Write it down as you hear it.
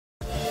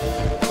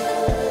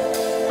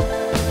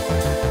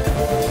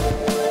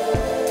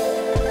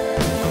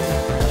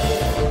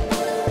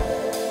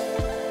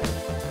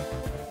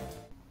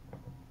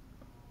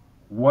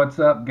What's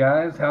up,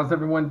 guys? How's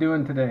everyone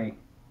doing today?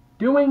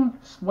 Doing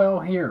swell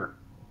here.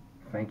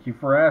 Thank you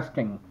for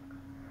asking.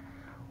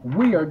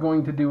 We are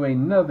going to do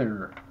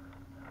another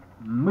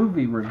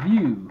movie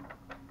review.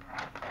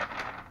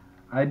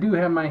 I do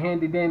have my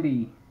handy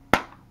dandy,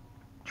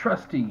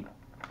 trusty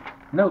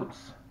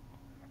notes.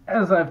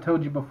 As I've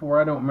told you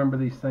before, I don't remember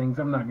these things.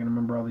 I'm not going to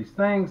remember all these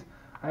things.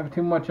 I have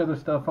too much other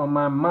stuff on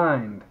my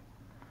mind.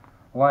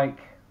 Like,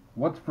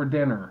 what's for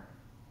dinner?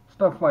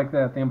 Stuff like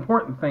that. The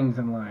important things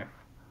in life.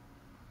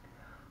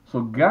 So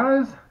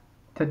guys,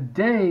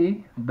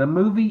 today the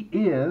movie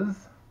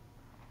is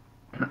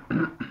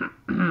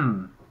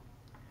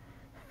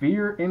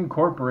Fear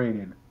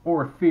Incorporated,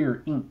 or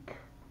Fear Inc.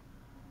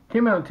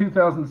 Came out in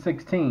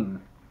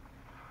 2016.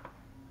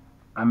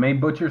 I may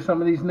butcher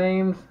some of these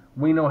names.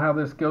 We know how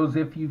this goes.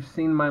 If you've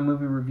seen my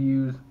movie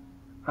reviews,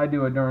 I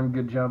do a darn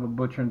good job of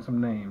butchering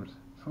some names.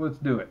 So let's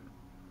do it.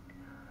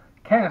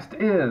 Cast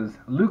is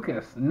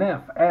Lucas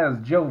Neff as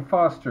Joe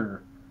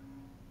Foster,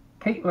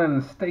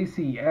 Caitlin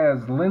Stacy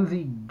as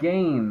Lindsay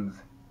Gaines,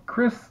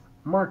 Chris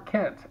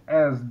Marquette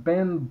as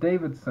Ben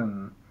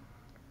Davidson,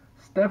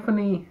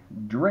 Stephanie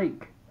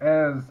Drake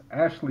as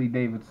Ashley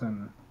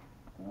Davidson.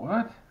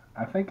 What?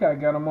 I think I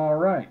got them all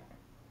right.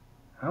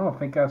 I don't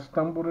think I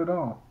stumbled at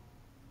all.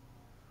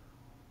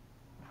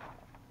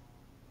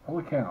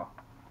 Holy cow.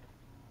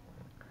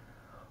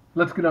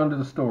 Let's get on to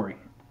the story.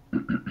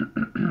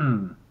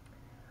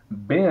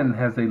 Ben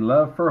has a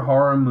love for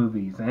horror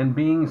movies and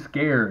being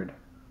scared.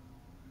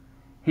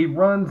 He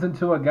runs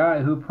into a guy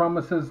who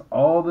promises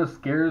all the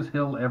scares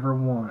he'll ever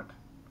want.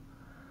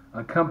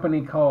 A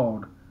company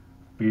called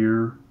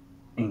Fear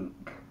Inc.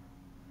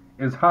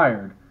 is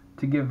hired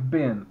to give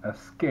Ben a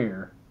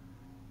scare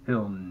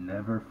he'll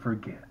never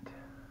forget.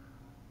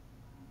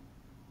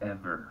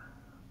 Ever.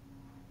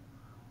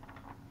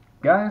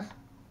 Guys,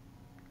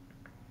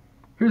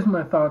 here's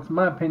my thoughts,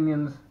 my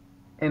opinions,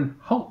 in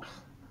hopes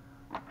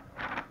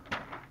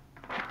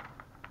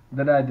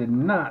that I did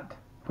not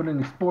put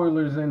any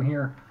spoilers in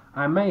here.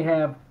 I may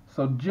have,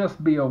 so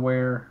just be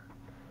aware.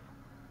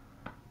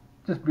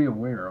 Just be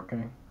aware,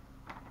 okay?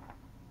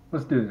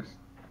 Let's do this.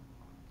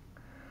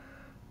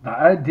 The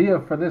idea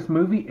for this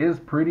movie is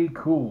pretty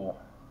cool.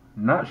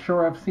 Not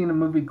sure I've seen a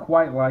movie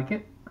quite like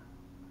it.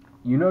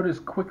 You notice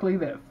quickly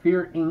that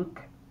Fear Inc.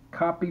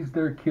 copies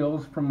their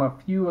kills from a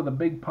few of the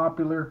big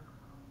popular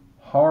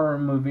horror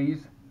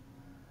movies.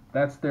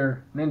 That's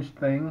their niche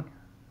thing.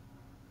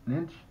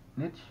 Niche?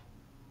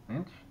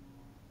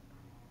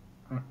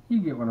 You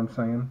get what I'm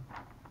saying.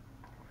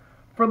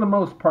 For the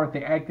most part,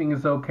 the acting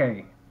is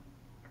okay.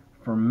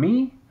 For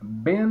me,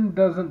 Ben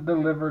doesn't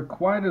deliver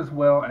quite as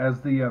well as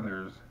the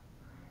others.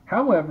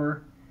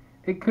 However,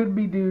 it could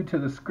be due to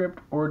the script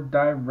or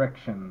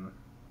direction.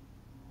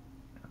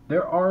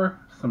 There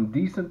are some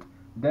decent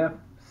death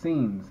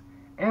scenes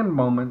and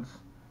moments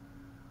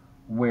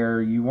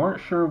where you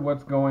aren't sure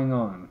what's going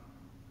on,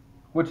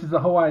 which is the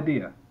whole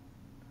idea.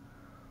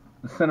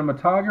 The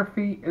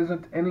cinematography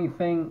isn't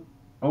anything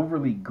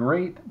overly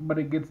great, but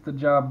it gets the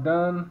job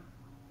done.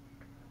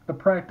 The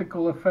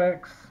practical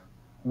effects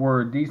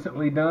were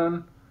decently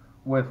done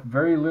with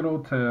very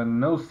little to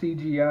no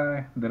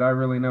CGI that I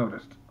really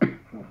noticed.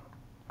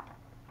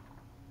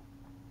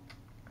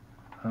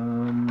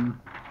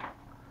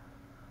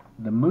 The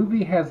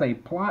movie has a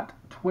plot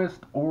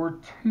twist or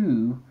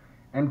two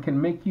and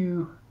can make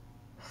you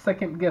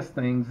second guess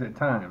things at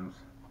times.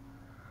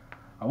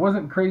 I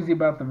wasn't crazy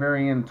about the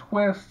very end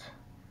twist,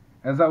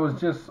 as I was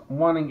just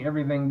wanting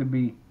everything to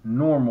be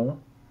normal,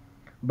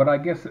 but I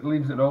guess it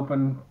leaves it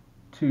open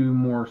to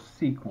more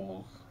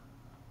sequels,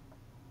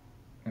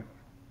 if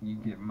you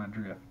get my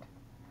drift.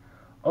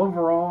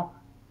 Overall,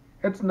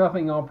 it's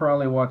nothing I'll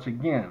probably watch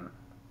again.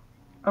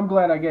 I'm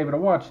glad I gave it a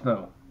watch,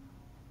 though.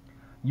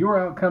 Your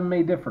outcome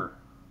may differ.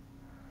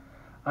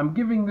 I'm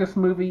giving this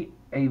movie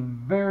a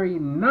very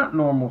not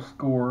normal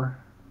score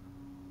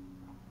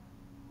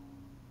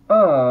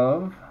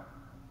of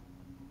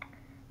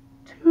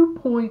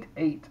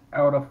 2.8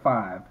 out of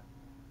 5.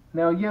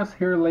 Now, yes,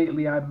 here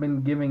lately I've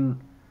been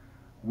giving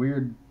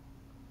weird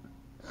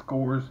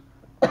scores.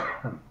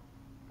 0.7s,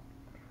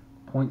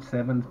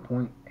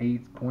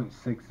 0.8s,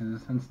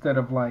 0.6s instead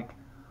of like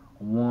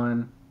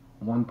 1,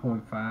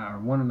 1.5, or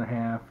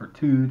 1.5, or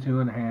 2,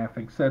 2.5,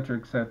 etc.,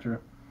 etc.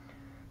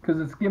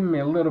 Because it's giving me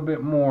a little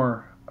bit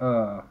more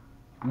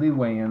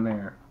leeway in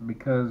there.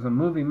 Because a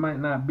movie might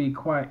not be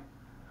quite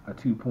a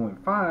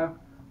 2.5,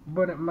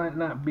 but it might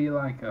not be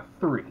like a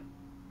 3.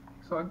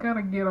 So I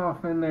gotta get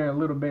off in there a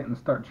little bit and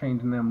start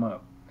changing them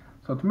up.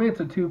 So to me,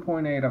 it's a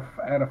 2.8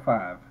 out of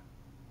 5.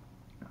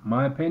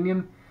 My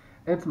opinion,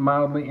 it's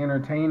mildly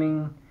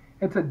entertaining.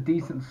 It's a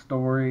decent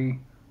story,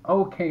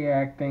 okay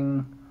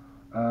acting,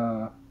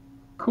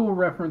 cool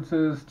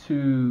references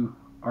to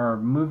our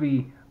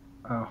movie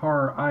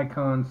horror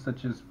icons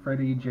such as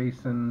Freddy,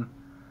 Jason,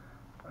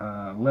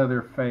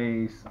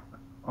 Leatherface,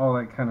 all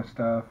that kind of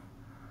stuff.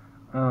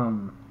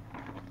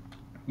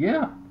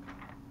 Yeah.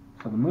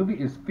 So the movie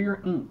is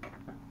Fear Inc.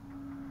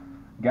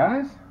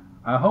 Guys,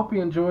 I hope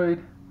you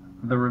enjoyed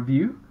the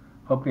review.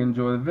 Hope you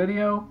enjoy the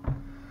video.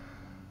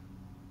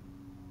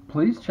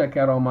 please check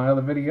out all my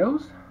other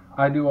videos.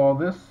 I do all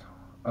this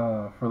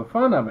for the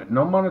fun of it.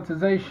 No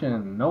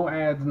monetization, no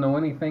ads, no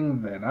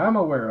anything that I'm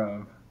aware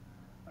of.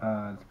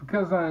 It's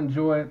because I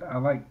enjoy it. I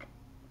like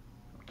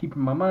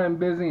keeping my mind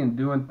busy and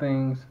doing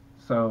things.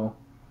 So,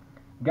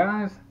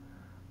 guys,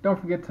 don't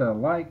forget to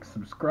like,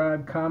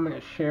 subscribe,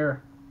 comment,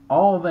 share,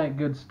 all that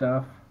good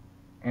stuff.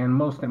 And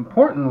most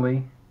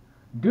importantly,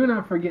 do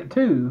not forget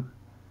to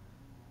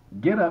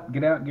get up,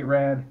 get out, get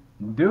rad,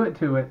 do it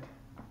to it,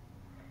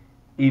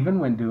 even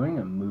when doing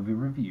a movie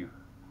review.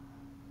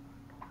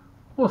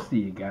 We'll see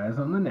you guys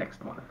on the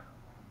next one.